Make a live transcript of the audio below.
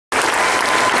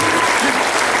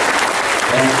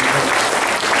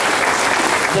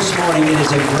This morning it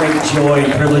is a great joy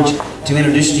and privilege to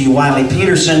introduce to you Wiley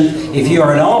Petersen. If you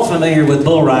are at all familiar with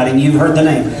bull riding, you've heard the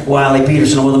name Wiley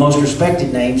Petersen, one of the most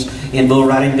respected names in bull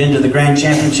riding. Been to the Grand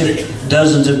Championship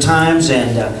dozens of times,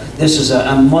 and this is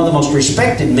one of the most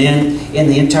respected men in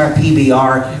the entire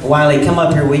PBR. Wiley, come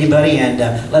up here, will you, buddy, and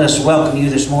let us welcome you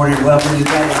this morning. Welcome you,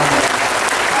 buddy.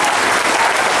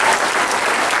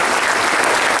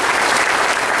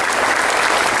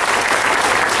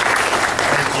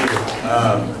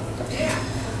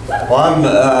 Well,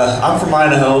 I'm from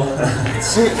Idaho.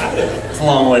 It's a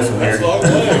long way from here. It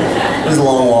was a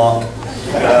long walk.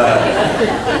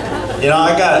 You know,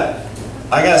 I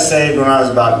got saved when I was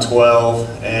about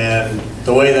 12, and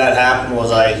the way that happened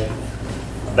was I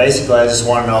just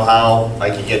wanted to know how I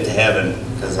could get to heaven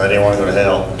because I didn't want to go to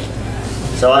hell.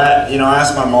 So I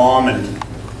asked my mom, and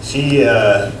she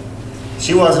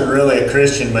wasn't really a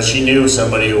Christian, but she knew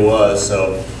somebody who was.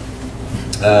 So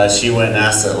she went and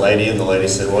asked that lady, and the lady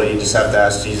said, well, you just have to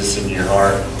ask Jesus into your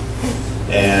heart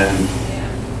and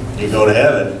you go to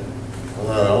heaven.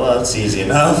 Well, that's easy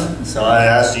enough. So I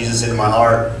asked Jesus into my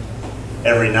heart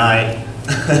every night.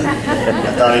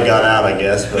 I thought he got out, I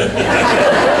guess, but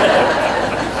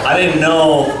I didn't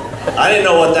know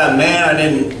what that meant.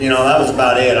 That was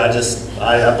about it.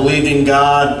 I believed in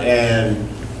God, and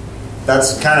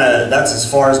that's as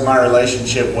far as my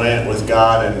relationship went with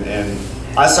God. And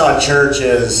I saw church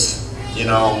as, you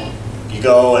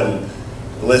go and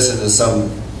listen to some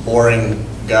boring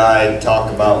guy talk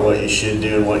about what you should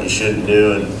do and what you shouldn't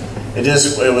do, and it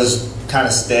was kind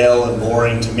of stale and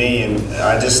boring to me, and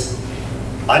I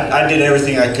did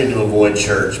everything I could to avoid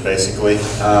church, basically.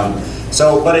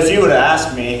 But if you would have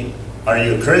asked me, are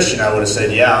you a Christian, I would have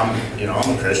said, yeah, I'm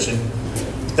a Christian.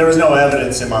 There was no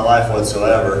evidence in my life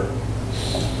whatsoever.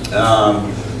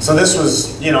 So this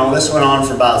went on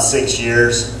for about 6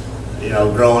 years,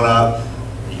 growing up.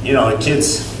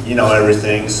 Kids,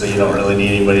 everything, so you don't really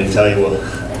need anybody to tell you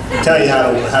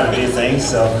how to do things.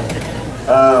 So,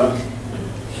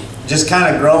 just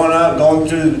kind of growing up, going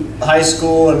through high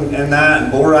school and that,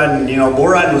 and bull riding. Bull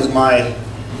riding was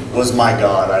my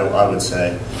God, I would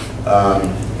say.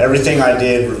 Everything I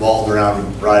did revolved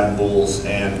around riding bulls,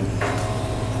 and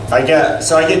I get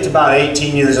to about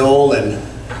 18 years old, and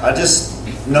I just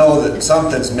know that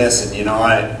something's missing.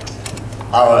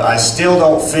 I still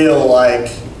don't feel like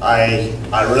I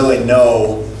really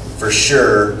know for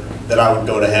sure that I would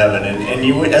go to heaven. And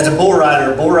you, as a bull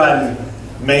riding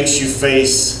makes you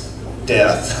face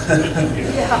death.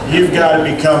 You've got to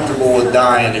be comfortable with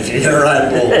dying if you're going to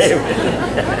ride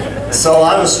bulls. So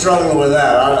I was struggling with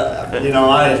that.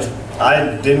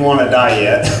 I didn't want to die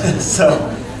yet. So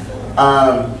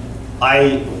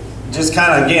I just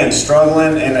kind of, again,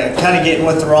 struggling and kind of getting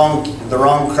with the wrong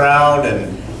crowd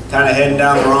and kind of heading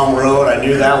down the wrong road. I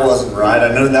knew that wasn't right.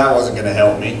 I knew that wasn't going to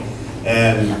help me,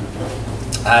 and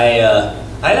I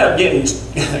ended up getting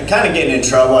in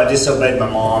trouble. I disobeyed my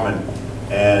mom,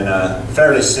 and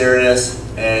fairly serious.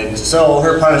 And so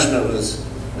her punishment was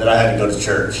that I had to go to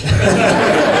church. I'm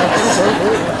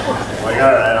like,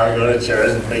 all right, I'll go to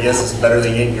church. I guess it's better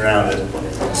than getting grounded.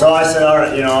 So I said, all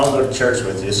right, I'll go to church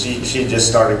with you. She just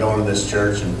started going to this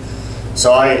church, and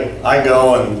so I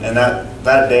go, and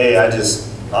that day I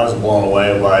was blown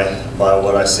away by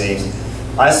what I seen.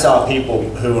 I saw people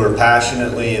who were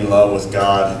passionately in love with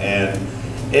God, and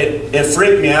it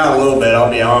freaked me out a little bit, I'll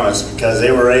be honest, because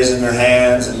they were raising their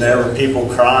hands, and there were people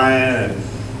crying,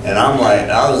 and I'm like,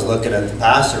 I was looking at the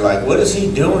pastor like, what is he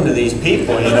doing to these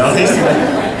people?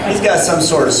 He's got some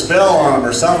sort of spell on them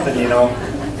or something,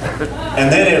 And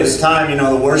then it was time,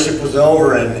 the worship was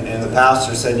over, and the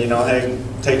pastor said, hey,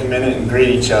 take a minute and greet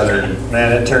each other. And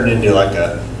man, it turned into like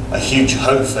a huge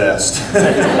hug fest.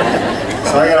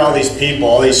 So I got all these people,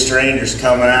 all these strangers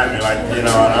coming at me, like, and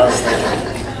I was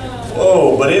thinking,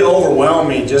 whoa! But it overwhelmed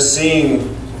me just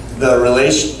seeing the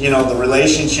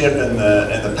relationship and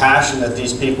the passion that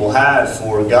these people had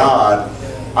for God.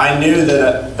 I knew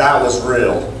that that was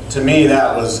real. To me,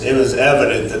 it was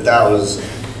evident that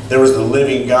there was the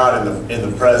living God in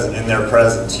their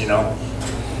presence,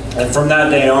 And from that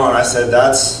day on, I said,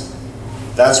 that's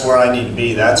where I need to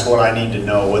be. That's what I need to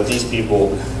know. What these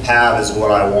people have is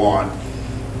what I want.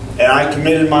 And I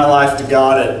committed my life to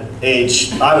God at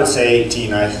age, I would say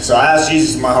 18. So I asked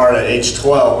Jesus in my heart at age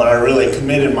 12, but I really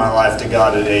committed my life to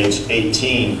God at age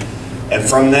 18. And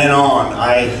from then on,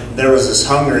 there was this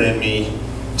hunger in me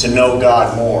to know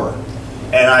God more.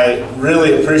 And I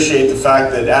really appreciate the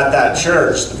fact that at that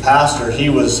church, the pastor, he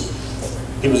was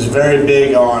very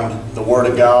big on the Word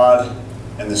of God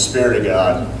and the Spirit of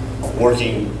God,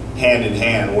 working hand in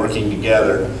hand, working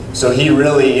together. So he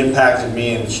really impacted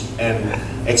me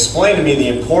and explained to me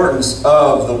the importance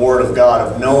of the Word of God,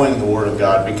 of knowing the Word of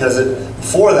God. Because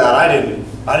before that, I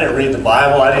didn't read the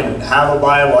Bible. I didn't have a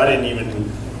Bible. I didn't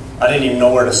even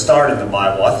know where to start in the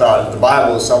Bible. I thought the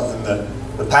Bible was something that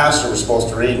the pastor was supposed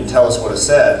to read and tell us what it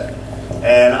said.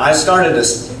 And I started to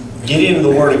get into the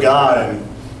Word of God and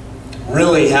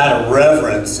really had a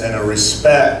reverence and a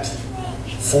respect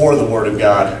for the Word of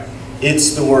God.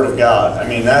 It's the Word of God. I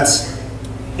mean,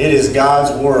 it is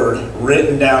God's Word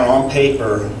written down on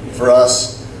paper for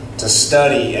us to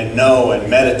study and know and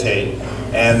meditate.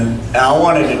 And I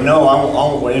wanted to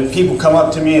know, when people come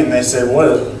up to me and they say,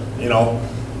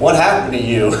 what happened to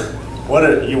you? What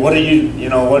are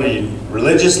you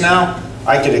religious now?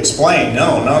 I could explain,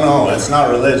 no, it's not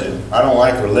religion. I don't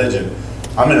like religion.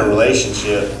 I'm in a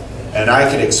relationship. And I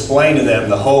could explain to them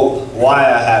the hope,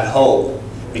 why I had hope,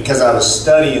 because I was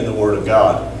studying the Word of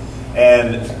God.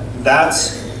 And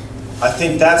I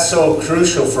think that's so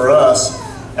crucial for us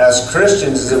as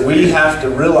Christians, is that we have to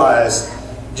realize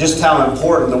just how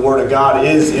important the Word of God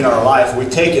is in our life. We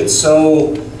take it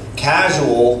so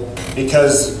casual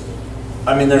because,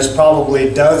 I mean, there's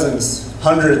probably dozens,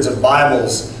 hundreds of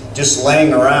Bibles just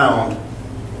laying around.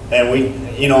 And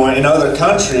in other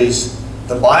countries,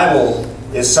 the Bible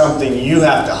is something you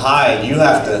have to hide. You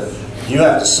have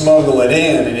to smuggle it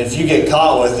in, and if you get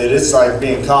caught with it, it's like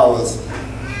being caught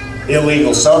with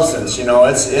illegal substance.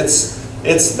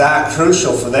 It's that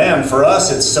crucial for them. For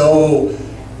us, it's so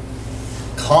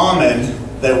common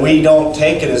that we don't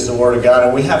take it as the Word of God,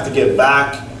 and we have to get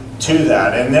back to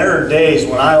that. And there are days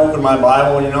when I open my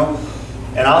Bible,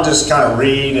 and I'll just kind of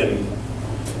read, and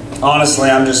honestly,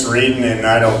 I'm just reading, and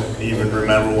I don't even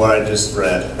remember what I just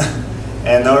read.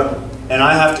 And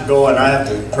I have to go and I have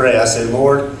to pray. I say,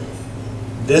 Lord,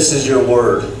 this is your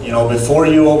Word. Before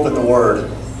you open the Word,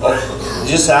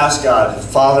 just ask God,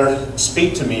 Father,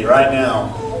 speak to me right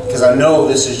now, because I know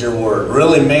this is your Word.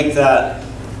 Really make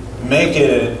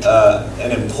it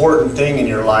an important thing in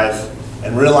your life,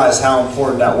 and realize how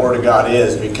important that Word of God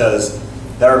is, because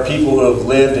there are people who have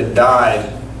lived and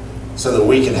died so that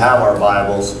we can have our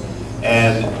Bibles.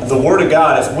 And the Word of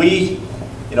God, if we,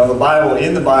 in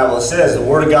the Bible it says the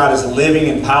Word of God is living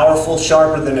and powerful,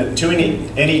 sharper than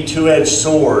any two-edged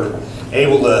sword,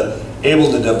 able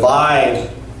to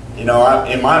divide. In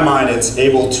my mind, it's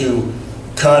able to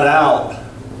cut out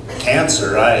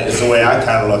cancer, right? Is the way I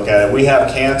kind of look at it. We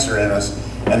have cancer in us,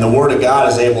 and the Word of God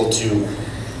is able to,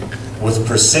 with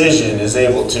precision, is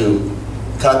able to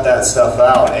cut that stuff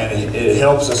out, and it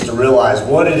helps us to realize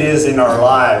what it is in our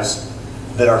lives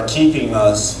that are keeping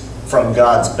us from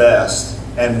God's best,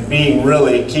 and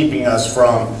keeping us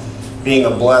from being a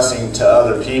blessing to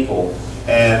other people.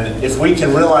 And if we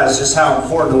can realize just how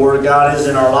important the Word of God is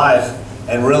in our life,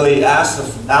 and really ask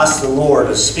the Lord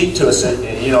to speak to us,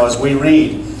 as we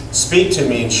read, speak to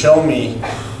me and show me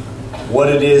what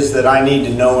it is that I need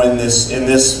to know in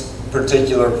this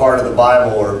particular part of the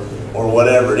Bible, or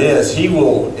whatever it is.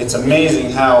 It's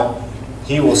amazing how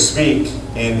He will speak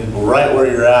in right where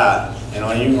you're at. You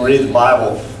can read the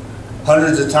Bible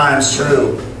hundreds of times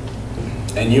through,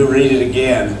 and you read it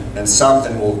again, and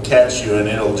something will catch you, and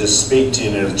it'll just speak to you,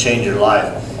 and it'll change your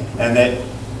life. And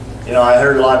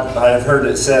I've heard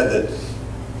it said that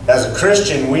as a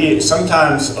Christian, we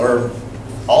sometimes, or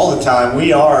all the time,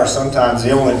 we are sometimes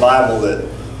the only Bible that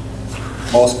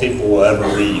most people will ever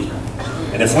read.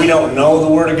 And if we don't know the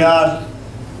Word of God,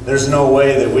 there's no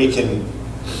way that we can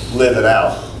live it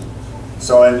out.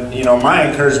 So, my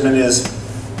encouragement is,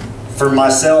 for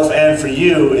myself and for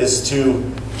you, is to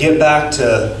get back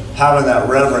to having that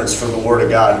reverence for the Word of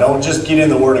God. Don't just get in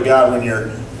the Word of God when you're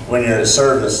at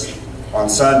service on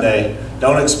Sunday.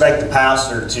 Don't expect the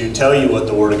pastor to tell you what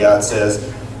the Word of God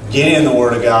says. Get in the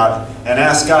Word of God and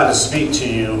ask God to speak to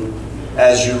you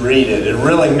as you read it. And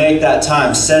really make that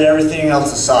time. Set everything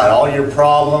else aside. All your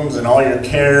problems and all your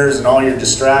cares and all your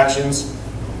distractions.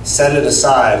 Set it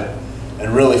aside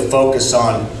and really focus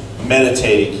on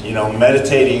meditating.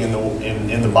 Meditating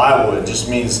in the Bible, it just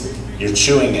means you're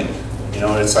chewing it.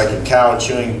 It's like a cow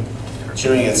chewing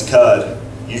its cud.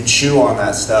 You chew on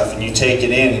that stuff and you take it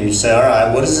in and you say, all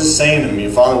right, what is this saying to me?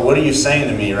 Father, what are you saying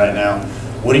to me right now?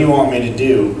 What do you want me to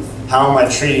do? How am I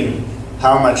treating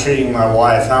my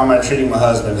wife? How am I treating my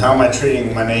husband? How am I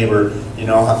treating my neighbor?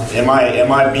 Am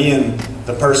I being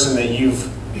the person that you've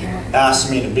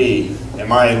asked me to be?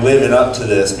 Am I living up to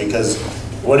this? Because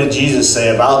what did Jesus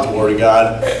say about the Word of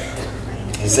God?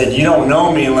 He said, you don't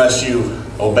know me unless you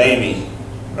obey me,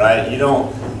 right? You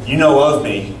know of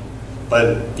me,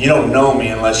 but you don't know me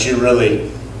unless you're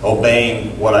really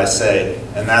obeying what I say.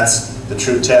 And that's the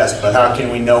true test. But how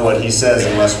can we know what He says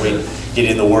unless we get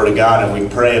in the Word of God and we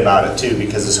pray about it too?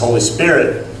 Because His Holy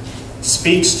Spirit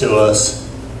speaks to us.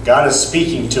 God is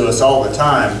speaking to us all the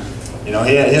time. You know,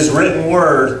 His written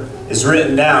Word is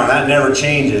written down. That never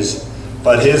changes.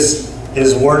 But His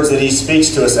words that He speaks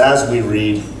to us as we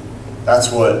read,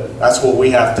 that's what we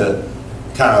have to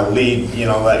kind of lead. You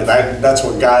know, like that's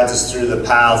what guides us through the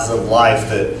paths of life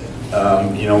that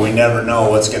you know, we never know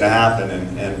what's going to happen.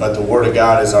 But the Word of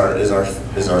God is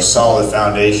our solid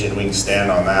foundation. We can stand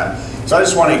on that. So I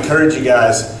just want to encourage you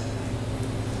guys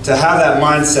to have that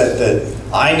mindset that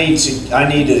I need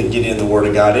to get in the Word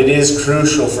of God. It is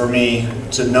crucial for me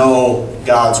to know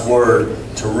God's Word,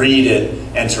 to read it,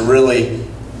 and to really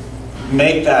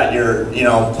make that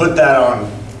put that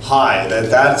on high.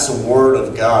 That's the Word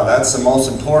of God. That's the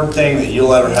most important thing that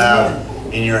you'll ever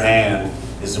have in your hand,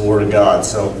 is the Word of God.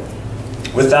 So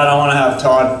with that, I want to have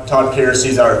Todd Pierce.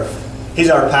 He's our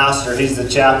pastor. He's the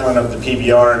chaplain of the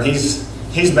PBR, and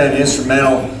he's been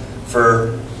instrumental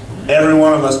for every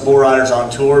one of us bull riders on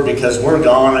tour, because we're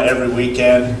gone every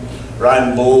weekend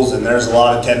riding bulls, and there's a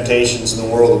lot of temptations in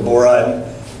the world of bull riding,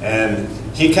 and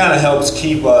he kind of helps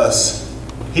keep us.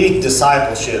 He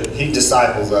disciples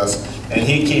us, and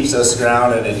he keeps us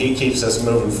grounded, and he keeps us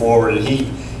moving forward, and he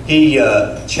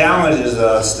challenges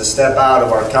us to step out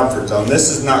of our comfort zone. This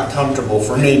is not comfortable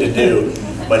for me to do,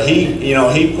 but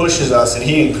he pushes us and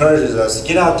he encourages us to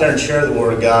get out there and share the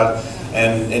Word of God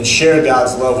and share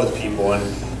God's love with people. And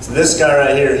so this guy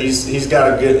right here, he's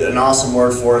got an awesome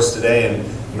word for us today, and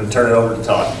I'm going to turn it over to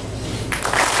Todd.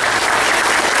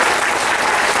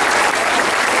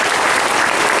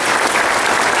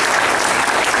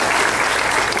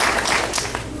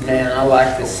 Man, I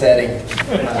like this setting.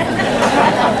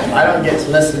 I don't get to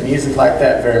listen to music like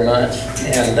that very much,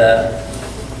 and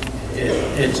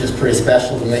it's just pretty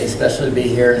special to me, especially to be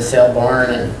here in the sale barn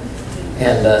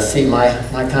and see my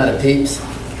kind of peeps,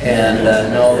 and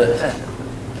know that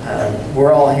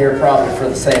we're all here probably for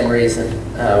the same reason.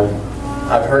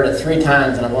 I've heard it 3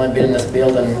 times, and I've only been in this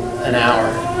building an hour,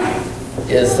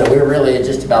 is that we're really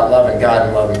just about loving God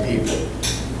and loving people.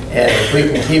 And if we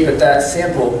can keep it that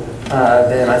simple,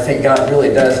 then I think God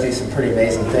really does do some pretty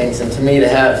amazing things. And to me, to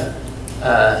have,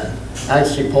 I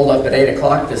actually pulled up at 8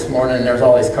 o'clock this morning, and there's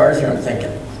all these cars here. I'm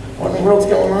thinking, what in the world's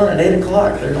going on at 8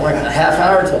 o'clock? There's like a half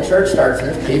hour till church starts, and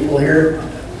there's people here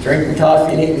drinking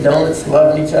coffee and eating donuts,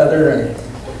 loving each other, and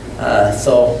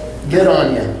so good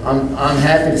on you. I'm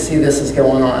happy to see this is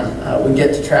going on. We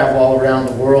get to travel all around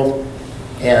the world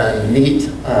and meet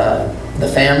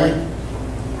the family,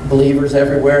 believers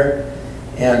everywhere.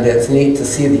 And it's neat to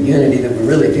see the unity that we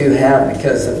really do have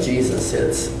because of Jesus.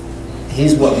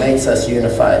 He's what makes us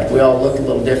unified. We all look a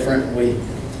little different.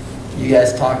 You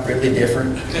guys talk really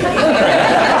different.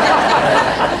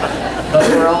 But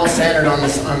we're all centered on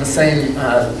the same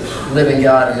living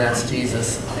God, and that's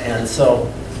Jesus. And so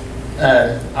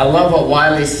I love what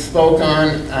Wiley spoke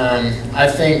on. I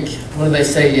think, what do they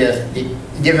say? You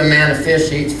give a man a fish,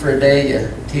 he eats for a day.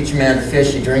 You teach a man to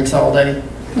fish, he drinks all day.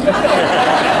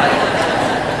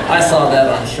 I saw that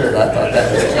on a shirt. I thought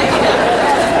that was cute.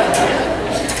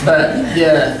 But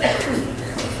yeah,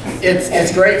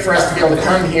 it's great for us to be able to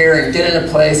come here and get in a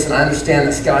place, and I understand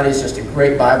that Scotty's just a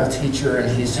great Bible teacher, and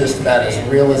he's just about as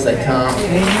real as they come.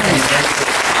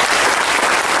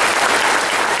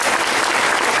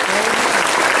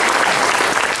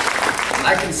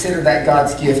 I consider that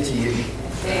God's gift to you.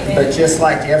 But just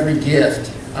like every gift,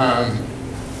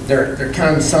 there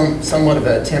comes somewhat of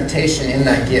a temptation in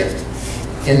that gift.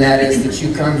 And that is that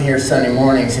you come here Sunday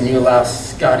mornings and you allow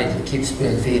Scotty to keep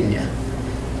spoon feeding you.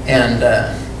 And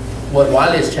what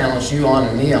Wiley has challenged you on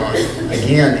and me on,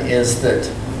 again, is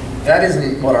that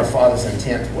isn't what our Father's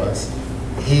intent was.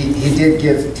 He did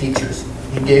give teachers,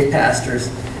 He gave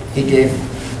pastors, He gave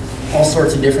all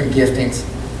sorts of different giftings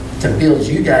to build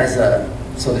you guys up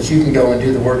so that you can go and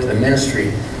do the work of the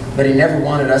ministry. But He never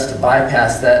wanted us to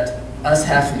bypass that, us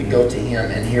having to go to Him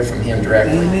and hear from Him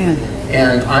directly. Amen.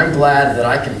 And I'm glad that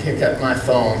I can pick up my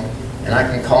phone and I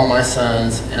can call my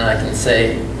sons and I can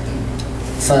say,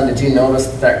 son, did you notice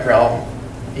that rail,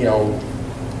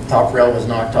 top rail was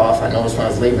knocked off? I noticed when I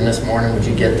was leaving this morning, would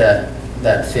you get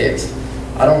that fixed?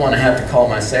 I don't want to have to call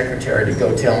my secretary to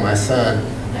go tell my son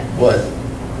what,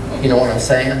 you know what I'm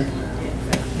saying?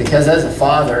 Because as a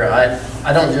father,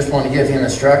 I don't just want to give him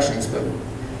instructions, but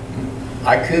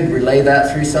I could relay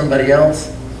that through somebody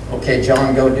else. Okay,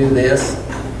 John, go do this.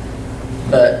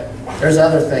 But there's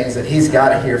other things that he's got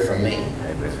to hear from me.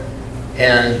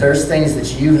 And there's things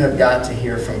that you have got to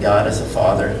hear from God as a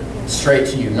father, straight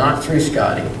to you, not through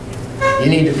Scotty. You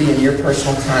need to be in your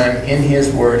personal time, in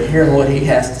His Word, hearing what He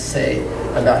has to say,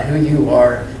 about who you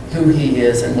are, who He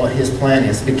is, and what His plan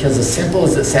is. Because as simple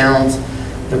as it sounds,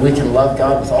 that we can love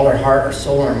God with all our heart, our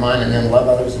soul, and our mind, and then love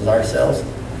others as ourselves.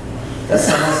 That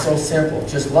sounds so simple.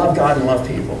 Just love God and love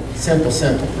people. Simple,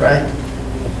 simple, right?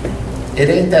 It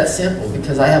ain't that simple,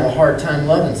 because I have a hard time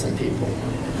loving some people.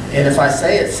 And if I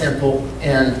say it's simple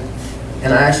and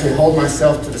I actually hold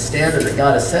myself to the standard that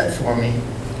God has set for me,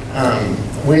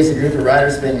 we as a group of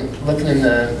writers have been looking in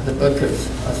the book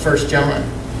of 1 John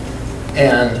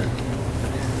and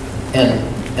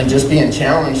just being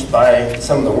challenged by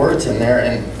some of the words in there.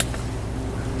 And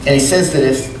he says that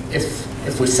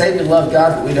if we say we love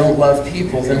God but we don't love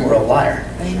people, then we're a liar.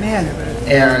 Amen.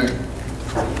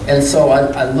 And so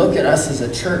I look at us as a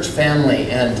church family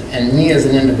and me as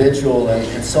an individual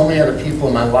and so many other people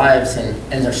in my lives, and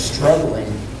they're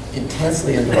struggling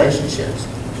intensely in relationships.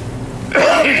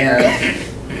 And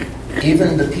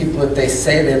even the people that they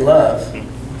say they love,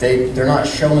 they're not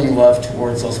showing love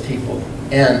towards those people.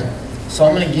 And so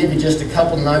I'm going to give you just a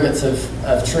couple nuggets of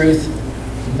truth,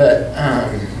 but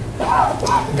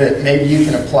that maybe you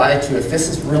can apply to, if this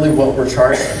is really what we're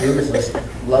charged to do, is just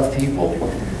love people,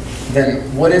 then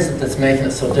what is it that's making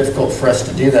it so difficult for us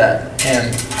to do that?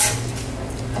 And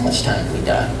how much time do we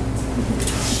got?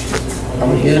 Are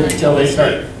we good until they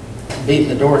start beating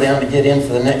the door down to get in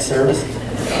for the next service?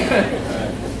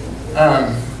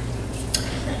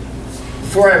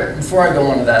 Before I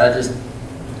go into that, I just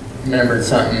remembered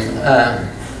something.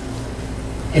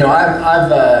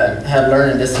 I've had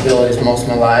learning disabilities most of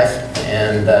my life,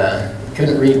 and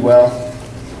couldn't read well.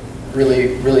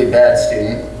 Really, really bad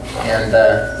student,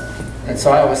 and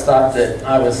so I always thought that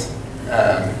I was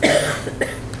I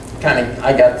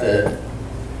got a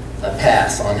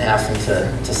pass on having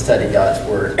to study God's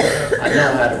Word. I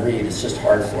know how to read, it's just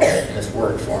hard for me, and it's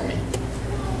worked for me.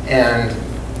 And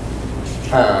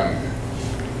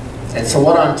so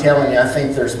what I'm telling you, I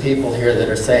think there's people here that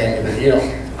are saying that,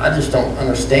 I just don't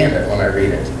understand it when I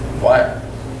read it. Why?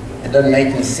 It doesn't make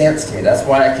any sense to me. That's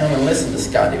why I come and listen to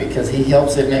Scotty, because he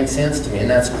helps it make sense to me, and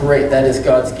that's great. That is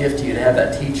God's gift to you, to have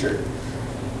that teacher.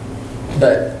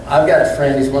 But I've got a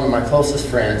friend, he's one of my closest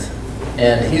friends,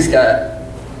 and he's got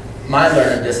my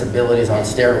learning disabilities on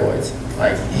steroids.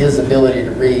 Like, his ability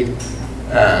to read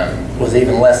was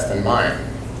even less than mine,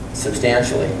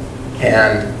 substantially.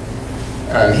 And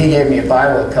he gave me a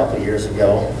Bible a couple years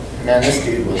ago. Man, this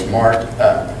dude was marked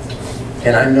up.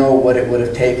 And I know what it would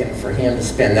have taken for him to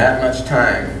spend that much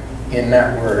time in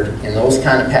that Word, in those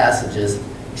kind of passages,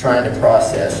 trying to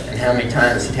process, and how many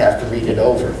times he'd have to read it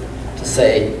over to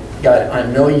say, God, I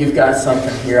know you've got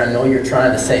something here. I know you're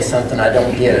trying to say something. I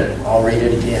don't get it. I'll read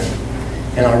it again.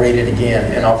 And I'll read it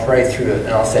again. And I'll pray through it. And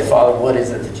I'll say, Father, what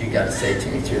is it that you got to say to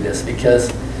me through this?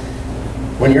 Because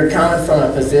when you're coming from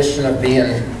a position of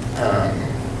being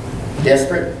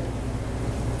desperate,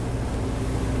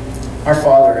 our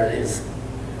Father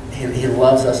He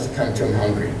loves us to come to Him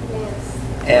hungry.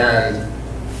 And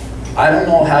I don't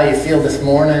know how you feel this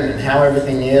morning and how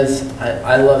everything is.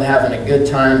 I love having a good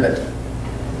time, but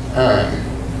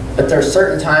there are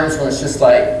certain times when it's just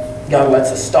like God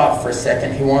lets us stop for a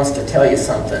second. He wants to tell you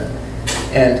something,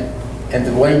 and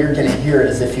the way you're going to hear it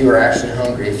is if you are actually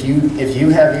hungry. If you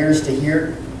have ears to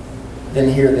hear, then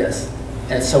hear this.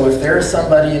 And so if there is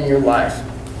somebody in your life,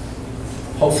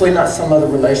 hopefully not some other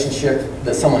relationship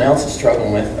that someone else is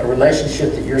struggling with, a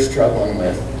relationship that you're struggling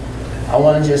with, I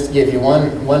want to just give you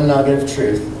one nugget of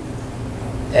truth,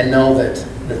 and know that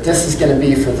this is going to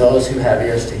be for those who have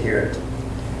ears to hear it.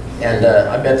 And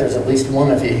I bet there's at least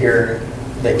one of you here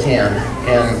that can.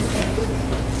 And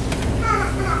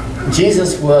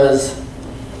Jesus was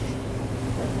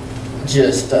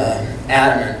just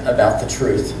adamant about the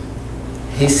truth.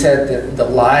 He said that the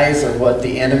lies are what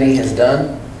the enemy has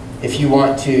done. If you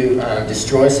want to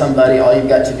destroy somebody, all you've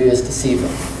got to do is deceive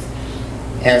them.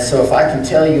 And so if I can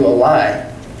tell you a lie,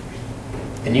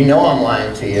 and you know I'm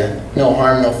lying to you, no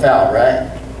harm, no foul, right?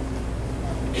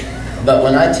 But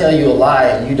when I tell you a lie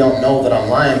and you don't know that I'm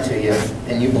lying to you,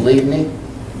 and you believe me,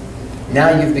 now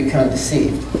you've become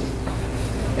deceived.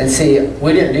 And see,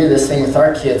 we didn't do this thing with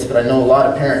our kids, but I know a lot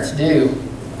of parents do.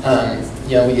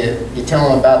 You tell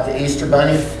them about the Easter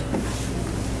Bunny,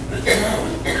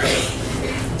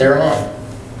 they're on.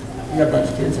 You got a bunch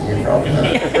of kids in here, probably not.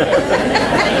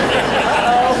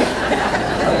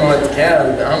 I'm going to let the cat out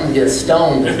of it. I'm going to get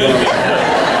stoned.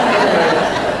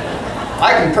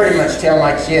 I can pretty much tell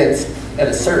my kids at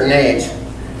a certain age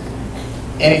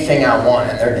anything I want,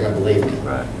 and they're going to believe me.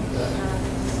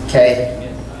 Okay?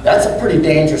 That's a pretty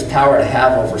dangerous power to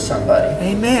have over somebody.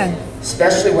 Amen.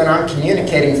 Especially when I'm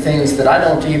communicating things that I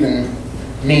don't even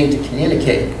mean to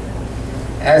communicate.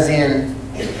 As in,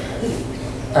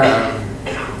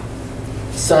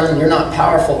 son, you're not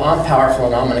powerful, I'm powerful,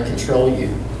 and I'm going to control you.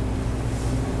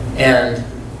 And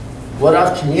what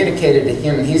I've communicated to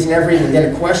him, and he's never even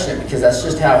going to question it because that's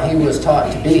just how he was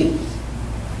taught to be,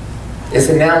 is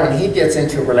that now when he gets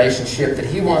into a relationship that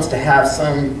he wants to have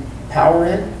some power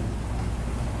in,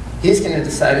 he's going to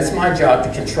decide it's my job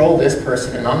to control this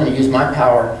person, and I'm going to use my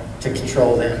power to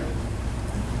control them.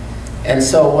 And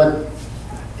so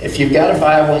if you've got a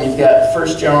Bible and you've got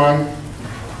 1 John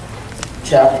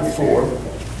chapter 4,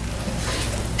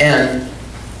 and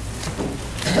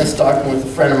I was talking with a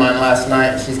friend of mine last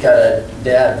night. She's got a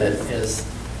dad that is,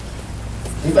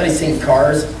 anybody seen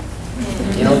Cars?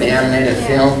 You know, the animated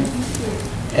film?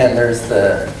 And there's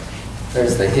the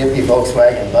hippie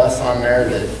Volkswagen bus on there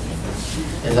that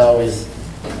is always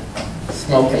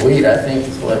smoking weed, I think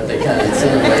is what they kind of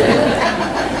insinuated.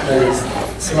 But he's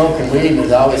smoking weed and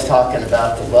he's always talking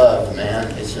about the love,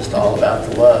 man. It's just all about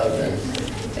the love.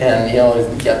 And you know,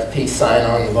 we've got the peace sign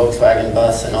on the Volkswagen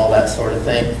bus and all that sort of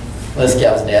thing. This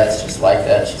gal's dad's just like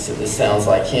that. She said this sounds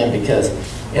like him because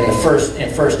in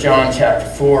 1 John chapter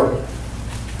 4,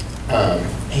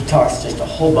 he talks just a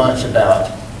whole bunch about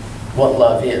what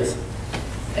love is.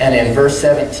 And in verse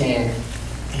 17,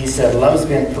 he said, love's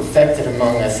been perfected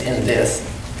among us in this,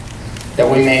 that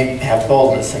we may have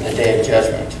boldness in the day of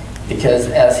judgment. Because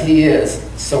as he is,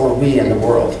 so are we in the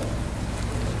world.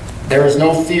 There is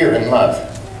no fear in love.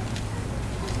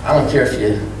 I don't care if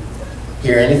you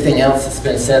hear anything else that's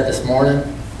been said this morning,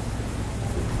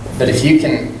 but if you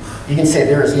can say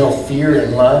there is no fear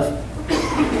in love,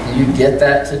 and you get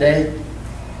that today,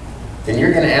 then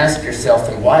you're going to ask yourself,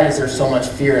 then why is there so much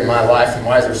fear in my life, and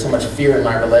why is there so much fear in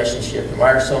my relationship, and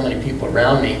why are so many people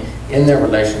around me in their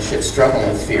relationship struggling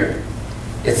with fear?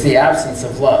 It's the absence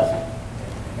of love.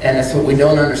 And it's what we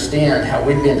don't understand, how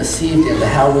we've been deceived into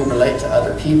how we relate to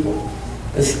other people.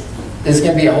 This is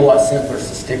going to be a whole lot simpler,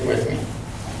 so stick with me.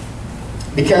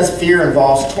 Because fear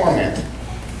involves torment,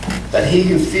 but he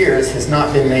who fears has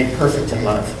not been made perfect in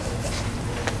love.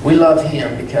 We love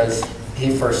him because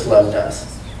he first loved us.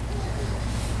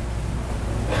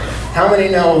 How many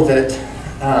know that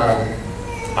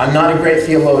I'm not a great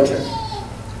theologian,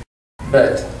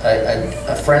 but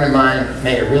a friend of mine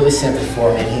made it really simple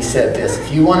for me, and he said this: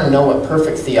 if you want to know what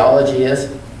perfect theology is,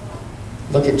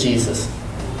 look at Jesus.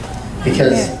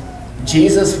 Because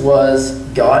Jesus was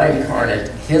God incarnate.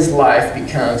 His life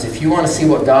becomes, if you want to see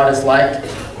what God is like,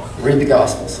 read the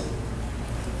Gospels.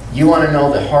 You want to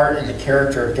know the heart and the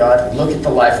character of God, look at the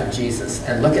life of Jesus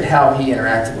and look at how he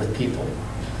interacted with people.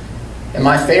 And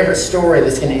my favorite story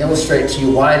that's going to illustrate to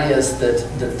you why it is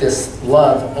that this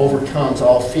love overcomes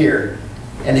all fear,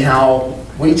 and how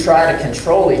we try to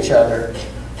control each other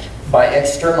by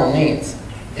external means.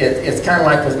 It's kind of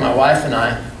like with my wife and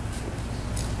I.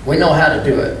 We know how to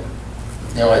do it.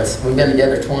 You know, we've been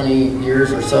together 20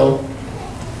 years or so,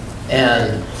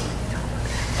 and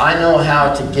I know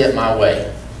how to get my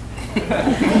way.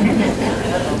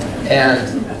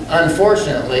 And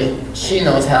unfortunately, she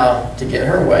knows how to get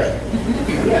her way.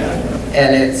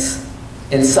 And it's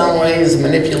in some ways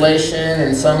manipulation,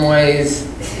 in some ways,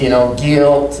 you know,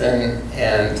 guilt and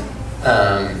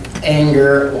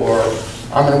anger, or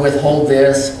I'm going to withhold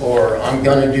this, or I'm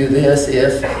going to do this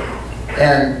if.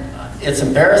 And it's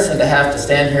embarrassing to have to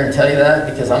stand here and tell you that,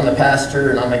 because I'm the pastor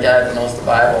and I'm the guy that knows the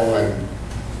Bible and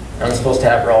I'm supposed to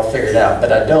have it all figured out,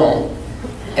 but I don't.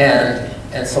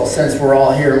 And so since we're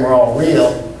all here and we're all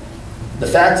real, the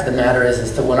fact of the matter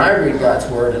is that when I read God's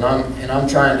Word and I'm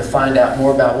trying to find out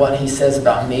more about what he says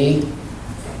about me,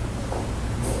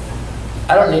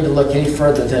 I don't need to look any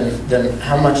further than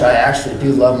how much I actually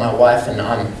do love my wife, and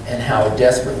how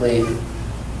desperately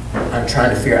I'm trying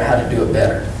to figure out how to do it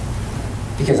better.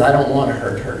 Because I don't want to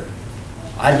hurt her.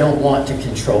 I don't want to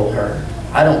control her.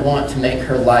 I don't want to make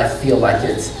her life feel like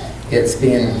it's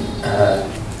being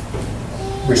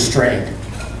restrained.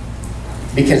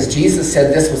 Because Jesus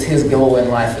said this was his goal in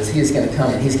life, is he's going to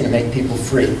come and he's going to make people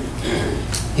free.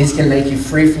 He's going to make you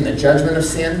free from the judgment of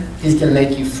sin. He's going to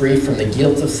make you free from the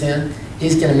guilt of sin.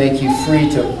 He's going to make you free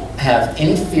to have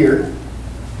any fear.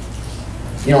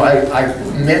 You know, I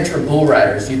mentor bull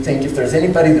riders. You'd think if there's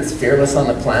anybody that's fearless on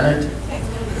the planet,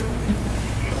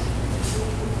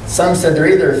 some said they're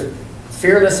either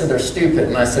fearless or they're stupid,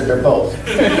 and I said they're both.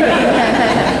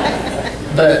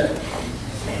 But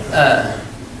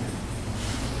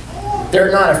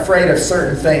they're not afraid of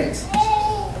certain things.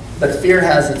 But fear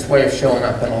has its way of showing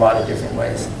up in a lot of different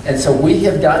ways. And so we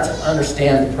have got to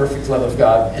understand the perfect love of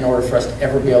God in order for us to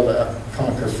ever be able to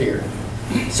conquer fear.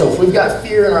 So if we've got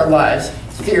fear in our lives,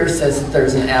 fear says that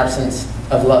there's an absence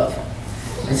of love.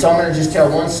 And so I'm going to just tell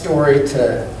one story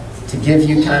to give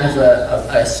you kind of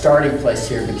a starting place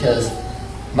here, because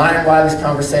Mine and Wiley's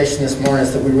conversation this morning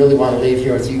is that we really want to leave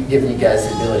here with you, giving you guys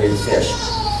the ability to fish.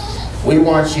 We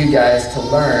want you guys to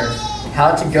learn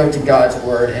how to go to God's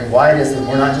Word and why it is that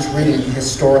we're not just reading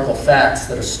historical facts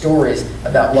that are stories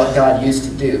about what God used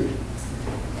to do.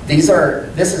 This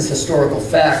is historical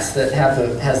facts that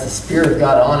has the Spirit of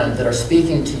God on them, that are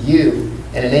speaking to you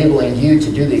and enabling you to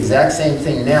do the exact same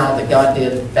thing now that God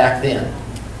did back then.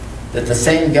 That the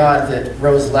same God that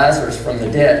rose Lazarus from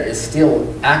the dead is still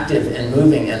active and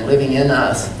moving and living in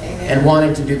us and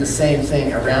wanting to do the same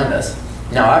thing around us.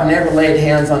 Now, I've never laid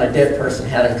hands on a dead person,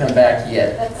 had him come back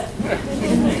yet.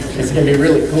 It's going to be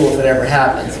really cool if it ever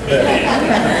happens.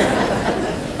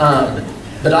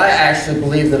 But I actually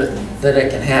believe that it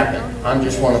can happen. I'm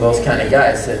just one of those kind of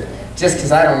guys that just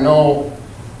because I don't know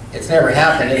it's never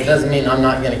happened, it doesn't mean I'm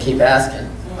not going to keep asking.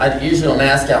 I usually don't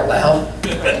ask out loud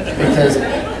because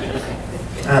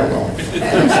I don't know.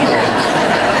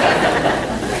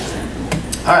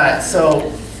 All right,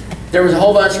 so there was a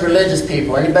whole bunch of religious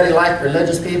people. Anybody like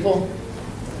religious people?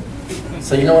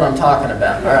 So you know what I'm talking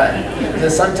about. All right.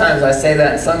 Because sometimes I say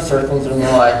that in some circles and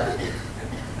they're like,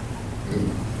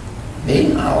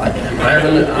 me? I like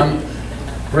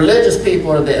it. Religious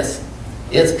people are this.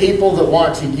 It's people that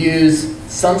want to use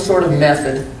some sort of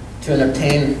method to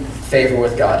obtain favor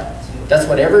with God. That's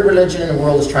what every religion in the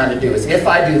world is trying to do. Is if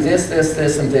I do this, this,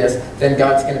 this, and this, then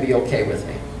God's going to be okay with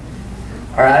me.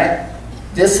 All right?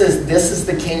 This is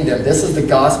the kingdom. This is the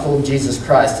gospel of Jesus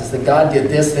Christ. Is that God did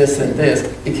this, this, and this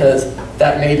because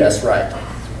that made us right.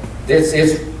 It's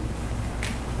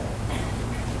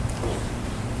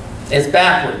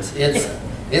backwards.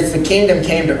 It's the kingdom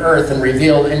came to earth and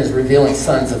revealed and is revealing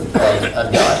sons of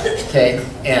God. Okay,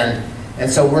 and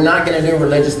so we're not going to do a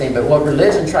religious thing. But what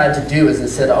religion tried to do is it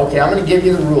said, okay, I'm going to give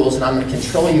you the rules and I'm going to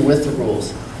control you with the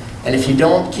rules. And if you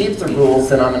don't keep the rules,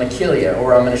 then I'm going to kill you,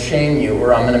 or I'm going to shame you,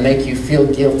 or I'm going to make you feel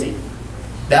guilty.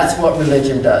 That's what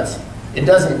religion does. It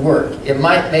doesn't work. It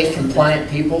might make compliant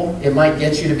people. It might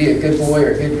get you to be a good boy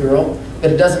or a good girl,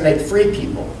 but it doesn't make free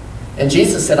people. And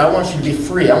Jesus said, I want you to be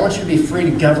free. I want you to be free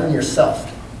to govern yourself.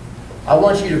 I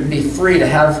want you to be free to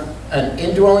have an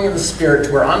indwelling of the Spirit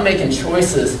to where I'm making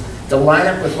choices to line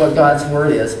up with what God's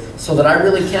Word is so that I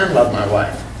really can love my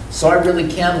wife, so I really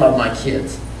can love my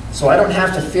kids. So I don't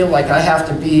have to feel like I have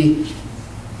to be,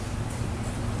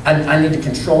 I need to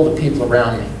control the people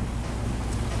around me.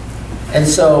 And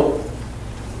so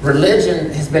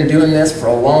religion has been doing this for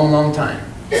a long, long time.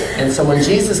 And so when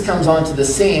Jesus comes onto the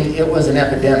scene, it was an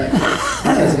epidemic.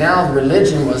 Because now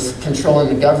religion was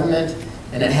controlling the government,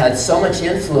 and it had so much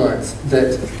influence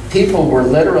that people were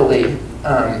literally,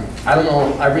 I don't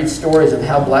know, I read stories of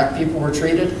how black people were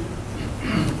treated.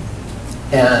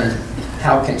 And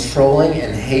how controlling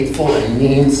and hateful and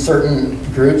mean certain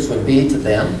groups would be to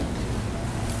them.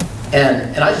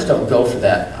 And I just don't go for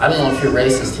that. I don't know if you're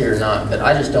racist here or not, but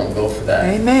I just don't go for that.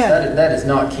 Amen. That is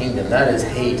not kingdom. That is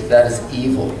hate. That is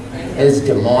evil. It is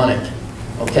demonic.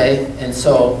 Okay? And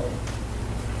so,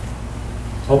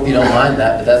 hope you don't mind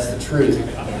that, but that's the truth.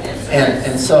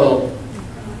 And so,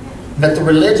 but the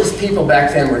religious people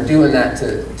back then were doing that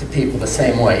to people the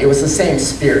same way. It was the same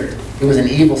spirit. It was an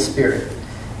evil spirit.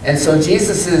 And so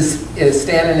Jesus is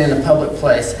standing in a public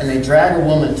place, and they drag a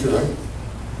woman to him,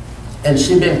 and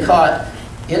she'd been caught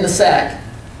in the sack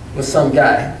with some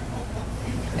guy,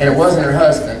 and it wasn't her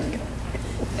husband.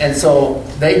 And so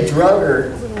they drug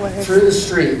her through the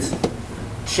streets,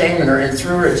 shaming her, and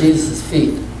threw her at Jesus'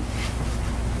 feet,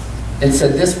 and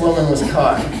said, this woman was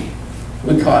caught.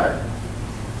 We caught her.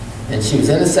 And she was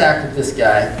in the sack with this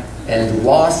guy, and the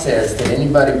law says that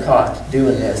anybody caught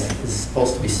doing this is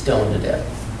supposed to be stoned to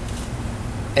death.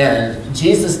 And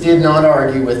Jesus did not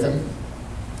argue with him.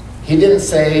 He didn't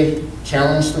say,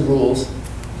 challenge the rules.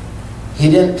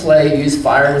 He didn't use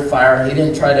fire with fire. He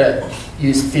didn't try to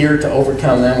use fear to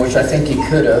overcome them, which I think he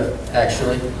could have,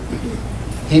 actually.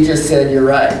 He just said, you're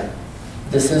right.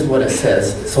 This is what it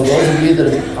says. So those of you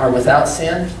that are without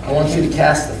sin, I want you to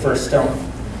cast the first stone.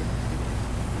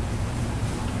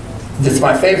 This is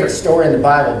my favorite story in the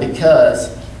Bible because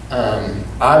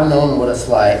I've known what it's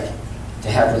like to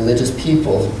have religious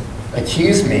people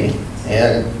accuse me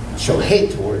and show hate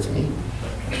towards me,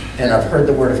 and I've heard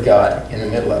the Word of God in the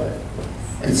middle of it.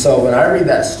 And so when I read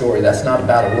that story, that's not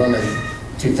about a woman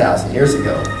 2,000 years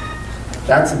ago.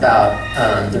 That's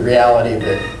about the reality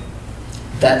that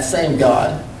that same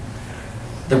God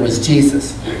that was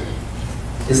Jesus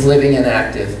is living and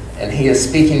active, and He is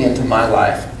speaking into my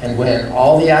life. And when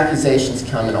all the accusations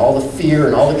come and all the fear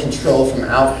and all the control from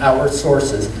outward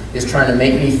sources is trying to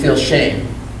make me feel shame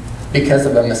because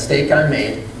of a mistake I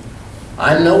made,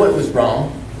 I know it was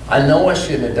wrong. I know I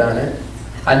shouldn't have done it.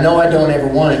 I know I don't ever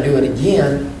want to do it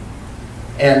again.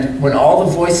 And when all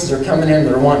the voices are coming in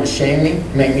that are wanting to shame me,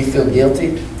 make me feel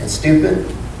guilty and stupid,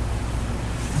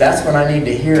 that's when I need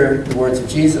to hear the words of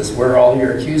Jesus, where are all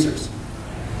your accusers?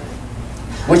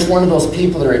 Which one of those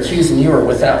people that are accusing you are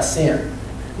without sin?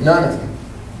 None of them.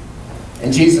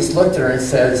 And Jesus looked at her and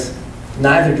says,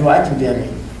 neither do I condemn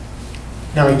you.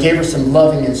 Now he gave her some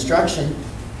loving instruction.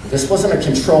 This wasn't a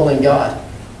controlling God.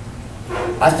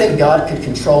 I think God could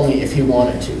control me if he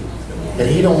wanted to. But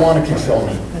he don't want to control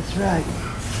me. That's right.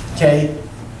 Okay?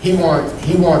 He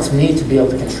wants me to be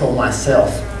able to control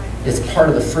myself. It's part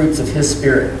of the fruits of his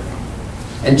Spirit.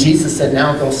 And Jesus said,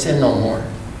 now go sin no more.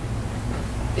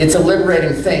 It's a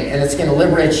liberating thing, and it's going to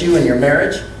liberate you in your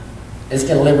marriage. It's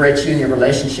going to liberate you in your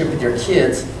relationship with your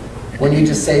kids when you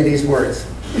just say these words.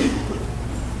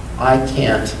 I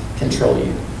can't control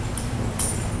you.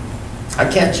 I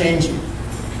can't change you.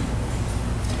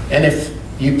 And if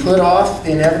you put off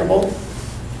the inevitable,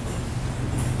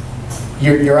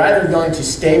 you're either going to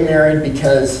stay married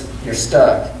because you're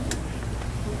stuck,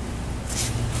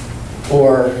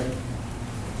 or,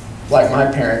 like my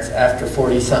parents, after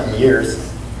 40-something years,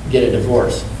 get a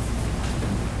divorce.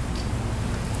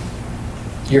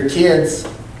 Your kids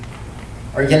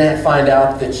are going to find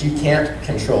out that you can't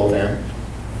control them,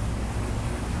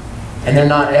 and they're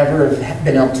not ever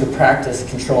been able to practice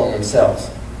controlling themselves.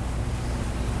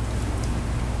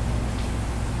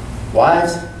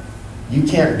 Wives, you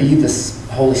can't be the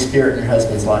Holy Spirit in your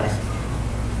husband's life.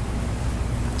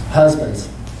 Husbands,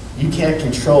 you can't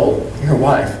control your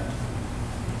wife.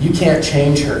 You can't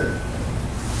change her.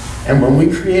 And when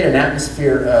we create an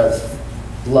atmosphere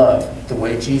of love the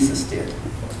way Jesus did,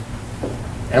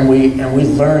 and we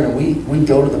learn and we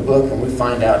go to the book and we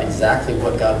find out exactly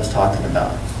what God was talking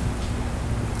about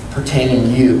pertaining to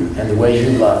you and the way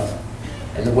you love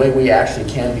and the way we actually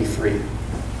can be free,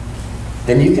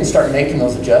 then you can start making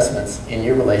those adjustments in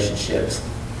your relationships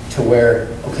to where,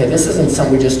 okay, this isn't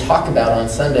something we just talk about on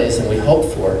Sundays and we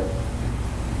hope for.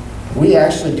 We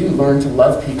actually do learn to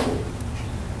love people.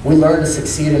 We learn to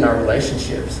succeed in our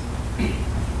relationships.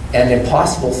 And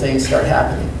impossible things start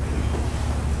happening.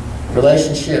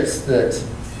 Relationships that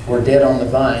were dead on the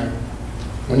vine,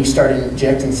 when you start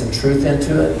injecting some truth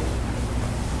into it,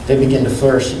 they begin to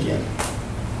flourish again.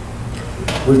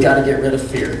 We've got to get rid of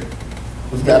fear.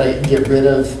 We've got to get rid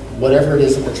of whatever it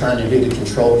is that we're trying to do to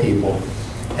control people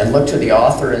and look to the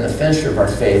author and the finisher of our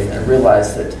faith and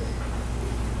realize that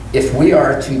if we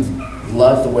are to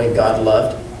love the way God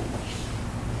loved,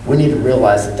 we need to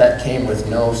realize that that came with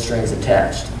no strings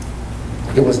attached.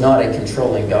 It was not a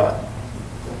controlling God.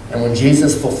 And when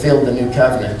Jesus fulfilled the new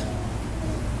covenant,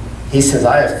 he says,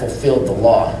 I have fulfilled the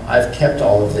law. I've kept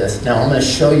all of this. Now I'm going to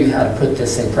show you how to put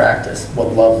this in practice,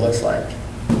 what love looks like.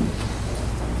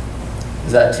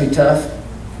 Is that too tough?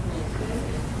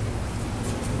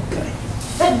 Okay.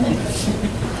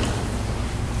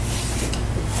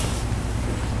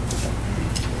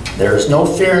 There is no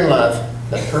fear in love,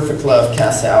 but perfect love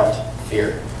casts out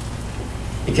fear.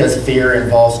 Because fear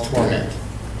involves torment.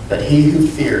 But he who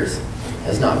fears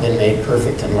has not been made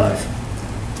perfect in love.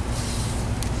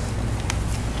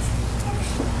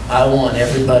 I want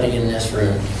everybody in this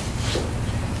room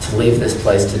to leave this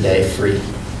place today free.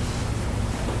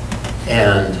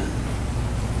 And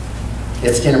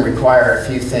it's going to require a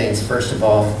few things. First of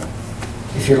all,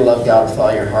 if you're to love God with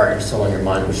all your heart, your soul, and your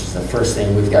mind, which is the first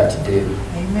thing we've got to do,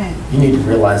 Amen. You need to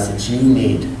realize that you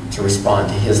need to respond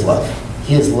to his love.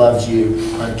 He has loved you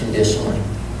unconditionally.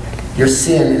 Your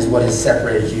sin is what has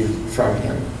separated you from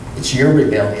him. It's your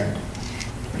rebellion.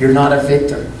 You're not a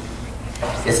victim.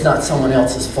 It's not someone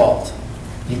else's fault.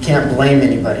 You can't blame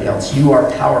anybody else. You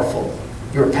are powerful.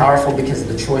 You are powerful because of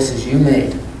the choices you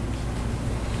made.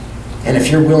 And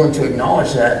if you're willing to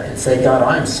acknowledge that and say, God,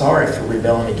 I'm sorry for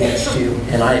rebelling against you,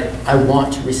 and I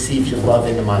want to receive your love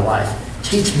into my life.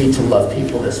 Teach me to love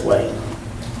people this way.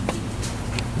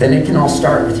 Then it can all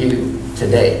start with you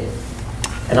today.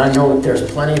 And I know that there's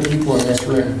plenty of people in this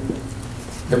room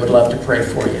that would love to pray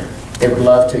for you. They would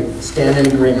love to stand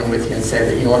in agreement with you and say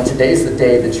that, you know what, today's the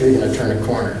day that you're going to turn a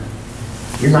corner.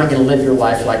 You're not going to live your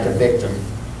life like a victim,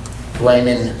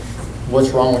 blaming what's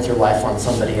wrong with your life on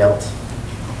somebody else.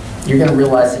 You're going to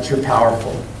realize that you're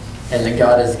powerful and that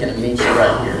God is going to meet you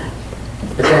right here.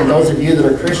 But then those of you that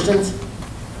are Christians,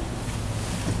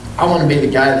 I want to be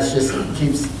the guy that just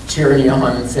keeps cheering you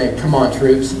on and saying, come on,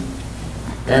 troops.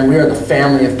 And we are the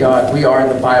family of God. We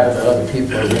are the Bible that other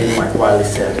people are reading, like Wiley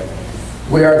said.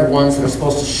 We are the ones that are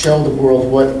supposed to show the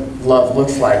world what love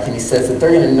looks like. And he says that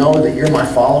they're going to know that you're my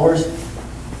followers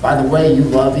by the way you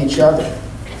love each other.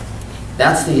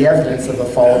 That's the evidence of a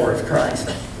follower of Christ.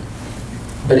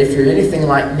 But if you're anything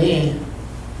like me,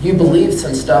 you believed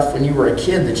some stuff when you were a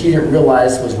kid that you didn't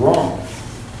realize was wrong.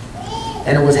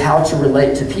 And it was how to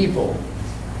relate to people.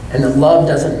 And that love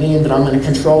doesn't mean that I'm going to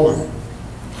control them.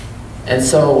 And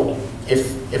so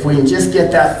if we can just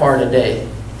get that far today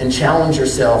and challenge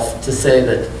yourself to say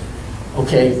that,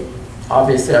 okay,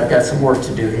 obviously I've got some work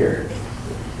to do here.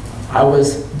 I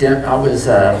was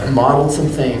modeled some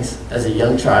things as a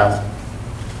young child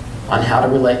on how to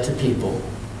relate to people,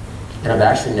 and I've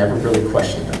actually never really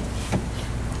questioned them.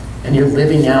 And you're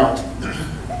living out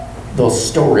those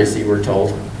stories that you were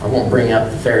told. I won't bring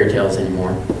up the fairy tales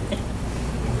anymore.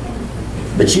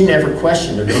 But you never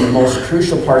questioned them in the most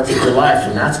crucial parts of your life,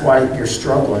 and that's why you're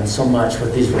struggling so much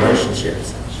with these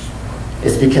relationships.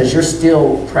 It's because you're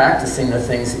still practicing the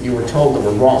things that you were told that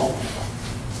were wrong.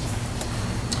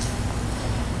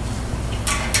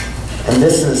 And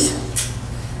this is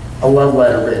a love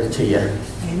letter written to you.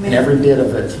 Amen. And every bit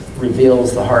of it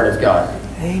reveals the heart of God.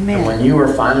 Amen. And when you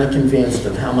are finally convinced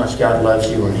of how much God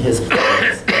loves you and His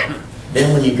plans,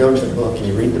 then when you go to the book and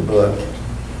you read the book,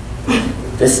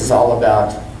 this is all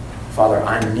about, Father,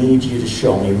 I need you to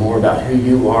show me more about who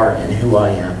you are and who I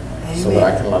am. Amen. So that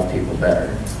I can love people better.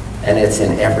 And it's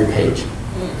in every page.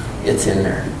 It's in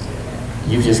there.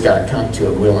 You've just got to come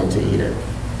to it willing to eat it.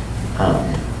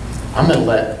 I'm going to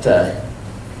let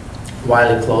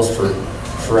Wiley close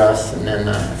for us, and then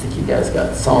I think you guys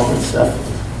got songs and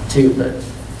stuff too, but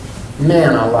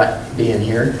man, I like being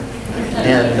here.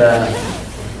 And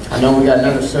I know we got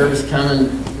another service coming,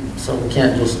 so we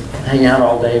can't just hang out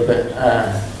all day, but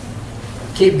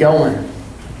keep going,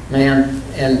 man.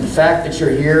 And the fact that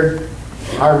you're here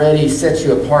already sets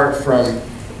you apart from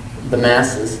the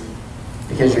masses,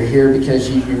 because you're here because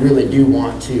you really do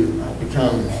want to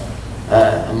become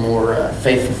a more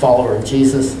faithful follower of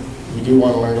Jesus. You do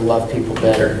want to learn to love people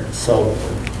better. So,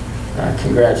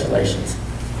 congratulations.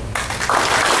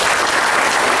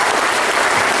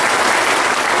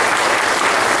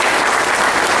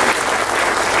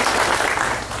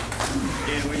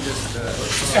 And we just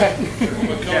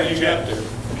what color you got there?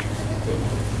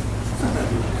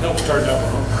 No, start that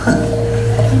one.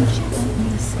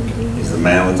 He's the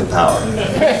man with the power.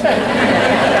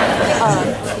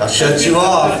 I'll shut you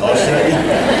off. I'll shut you.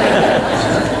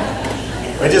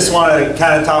 I just want to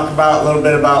kind of talk about a little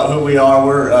bit about who we are.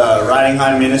 We're Riding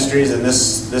High Ministries, and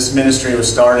this ministry was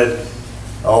started,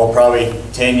 probably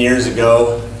 10 years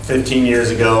ago, 15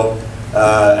 years ago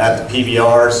at the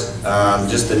PBRs.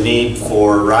 Just the need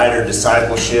for rider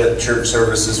discipleship, church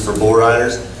services for bull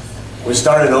riders. We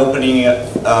started opening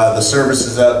the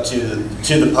services up to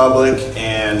the public,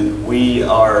 and we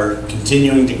are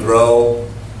continuing to grow.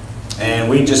 And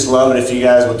we just love it if you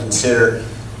guys would consider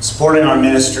supporting our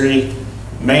ministry.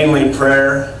 Mainly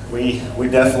prayer. We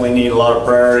definitely need a lot of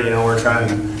prayer. You know, we're a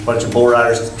bunch of bull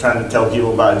riders trying to tell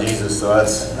people about Jesus, so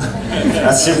that's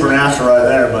supernatural right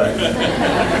there. But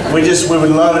we would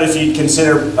love it if you'd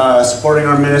consider supporting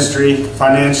our ministry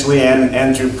financially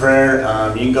and through prayer.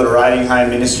 You can go to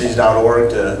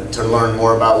ridinghhighministries.org to learn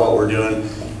more about what we're doing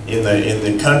in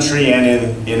the country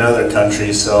and in other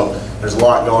countries. So there's a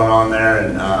lot going on there,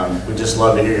 and we just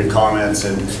love to hear your comments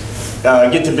and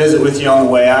get to visit with you on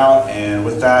the way out. And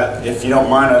with that, if you don't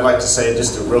mind, I'd like to say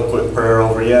just a real quick prayer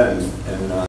over you. And